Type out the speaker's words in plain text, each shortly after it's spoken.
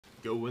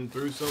Going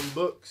through some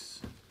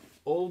books.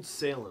 Old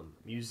Salem,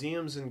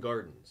 Museums and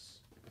Gardens.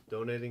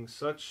 Donating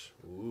such.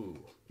 Ooh.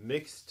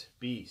 Mixed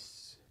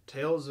Beasts.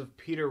 Tales of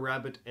Peter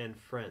Rabbit and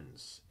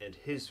Friends, and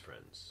His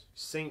Friends.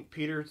 St.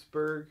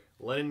 Petersburg,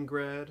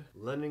 Leningrad.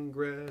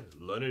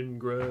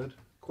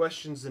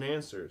 Questions and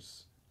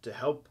Answers to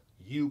help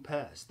you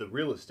pass the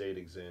real estate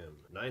exam,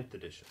 9th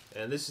edition.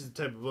 And this is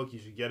the type of book you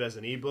should get as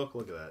an ebook.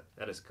 Look at that.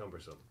 That is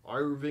cumbersome.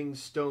 Irving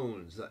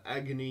Stone's The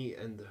Agony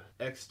and the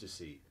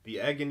Ecstasy.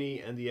 The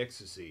Agony and the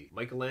Ecstasy.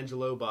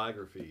 Michelangelo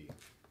biography.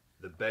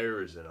 The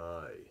Bears and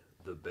I.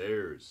 The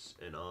Bears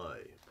and I.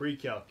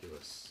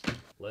 Pre-calculus.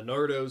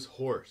 Leonardo's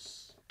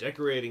Horse.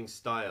 Decorating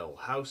Style.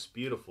 House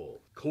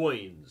Beautiful.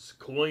 Coins.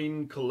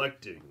 Coin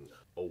Collecting.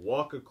 A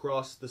Walk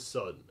Across the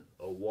Sun.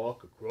 A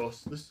Walk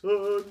Across the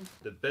Sun.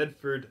 The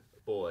Bedford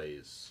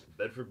Boys.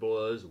 Bedford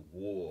Boys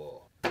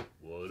War.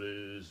 What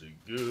is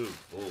it good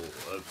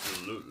for?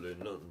 Absolutely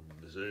nothing.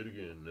 Say it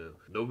again now.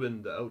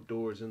 Nobin the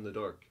Outdoors in the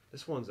Dark.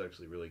 This one's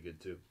actually really good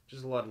too.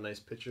 Just a lot of nice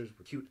pictures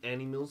with cute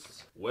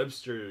animals.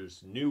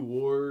 Webster's New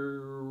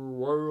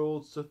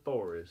World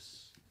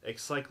Thesaurus.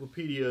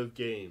 Encyclopedia of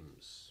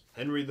Games.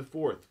 Henry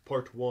IV,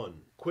 Part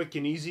 1. Quick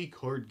and Easy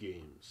Card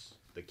Games.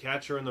 The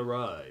Catcher in the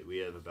Rye. We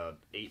have about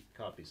 8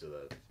 copies of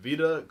that.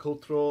 Vida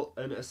Cultural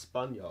en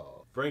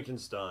España.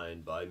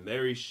 Frankenstein by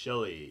Mary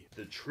Shelley.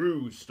 The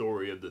True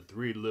Story of the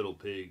Three Little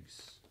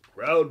Pigs.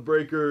 Crowd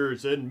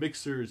Breakers and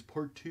Mixers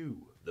Part 2.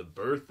 The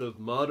Birth of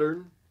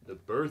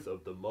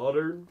the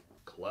Modern.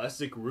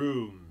 Classic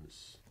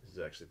Rooms. This is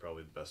actually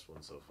probably the best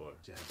one so far.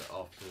 You have that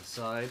off to the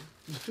side.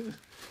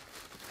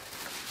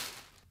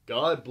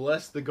 God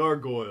Bless the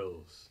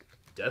Gargoyles.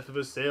 Death of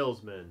a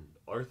Salesman.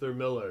 Arthur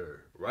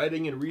Miller.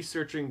 Writing and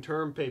researching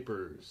term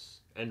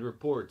papers and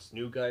reports.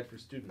 New guide for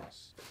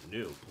students.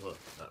 New. Well,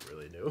 not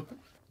really new.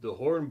 The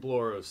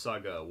Hornblower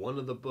Saga. One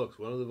of the books.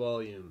 One of the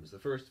volumes. The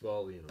first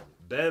volume.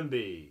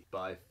 Bambi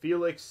by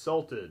Felix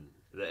Salton.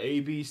 The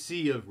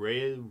ABC of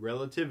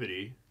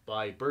Relativity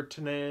by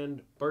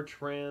Bertrand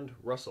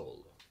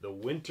Russell. The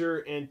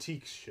Winter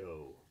Antiques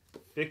Show.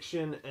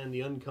 Fiction and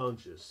the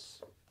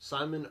Unconscious.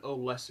 Simon O.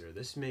 Lesser.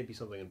 This may be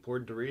something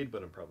important to read,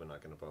 but I'm probably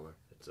not going to bother.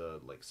 It's a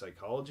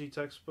psychology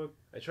textbook.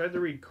 I tried to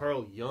read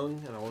Carl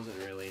Jung, and I wasn't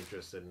really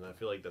interested, and I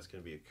feel like that's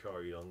going to be a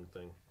Carl Jung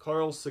thing.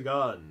 Carl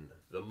Sagan.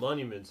 The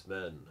Monuments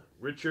Men.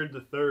 Richard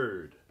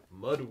III.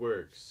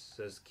 Mudworks,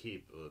 says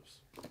Keep.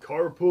 Oops.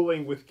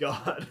 Carpooling with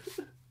God.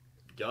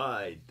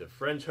 Guide to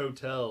French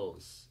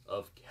Hotels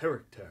of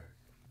Character.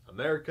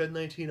 America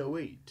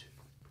 1908.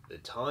 The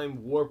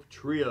Time Warp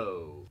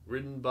Trio.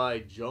 Written by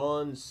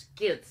John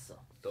Skitz.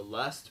 The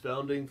Last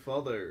Founding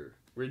Father.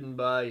 Written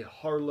by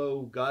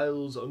Harlow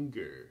Giles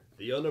Unger.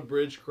 The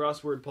Unabridged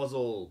Crossword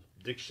Puzzle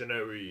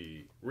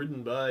Dictionary.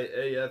 Written by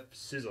A.F.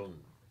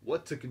 Sisson.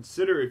 What to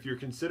Consider If You're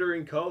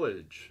Considering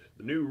College.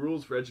 The New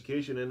Rules for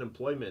Education and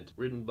Employment.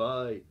 Written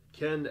by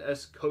Ken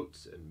S.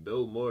 Coates and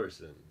Bill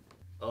Morrison.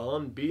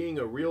 On Being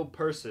a Real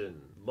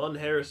Person. Munn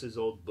Harris's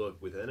old book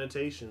with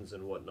annotations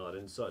and whatnot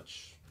and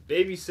such.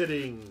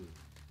 Babysitting.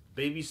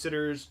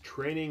 Babysitter's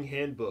Training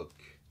Handbook.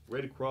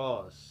 Red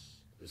Cross.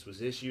 This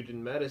was issued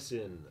in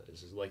Madison.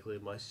 This is likely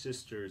my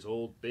sister's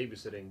old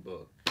babysitting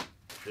book.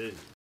 Then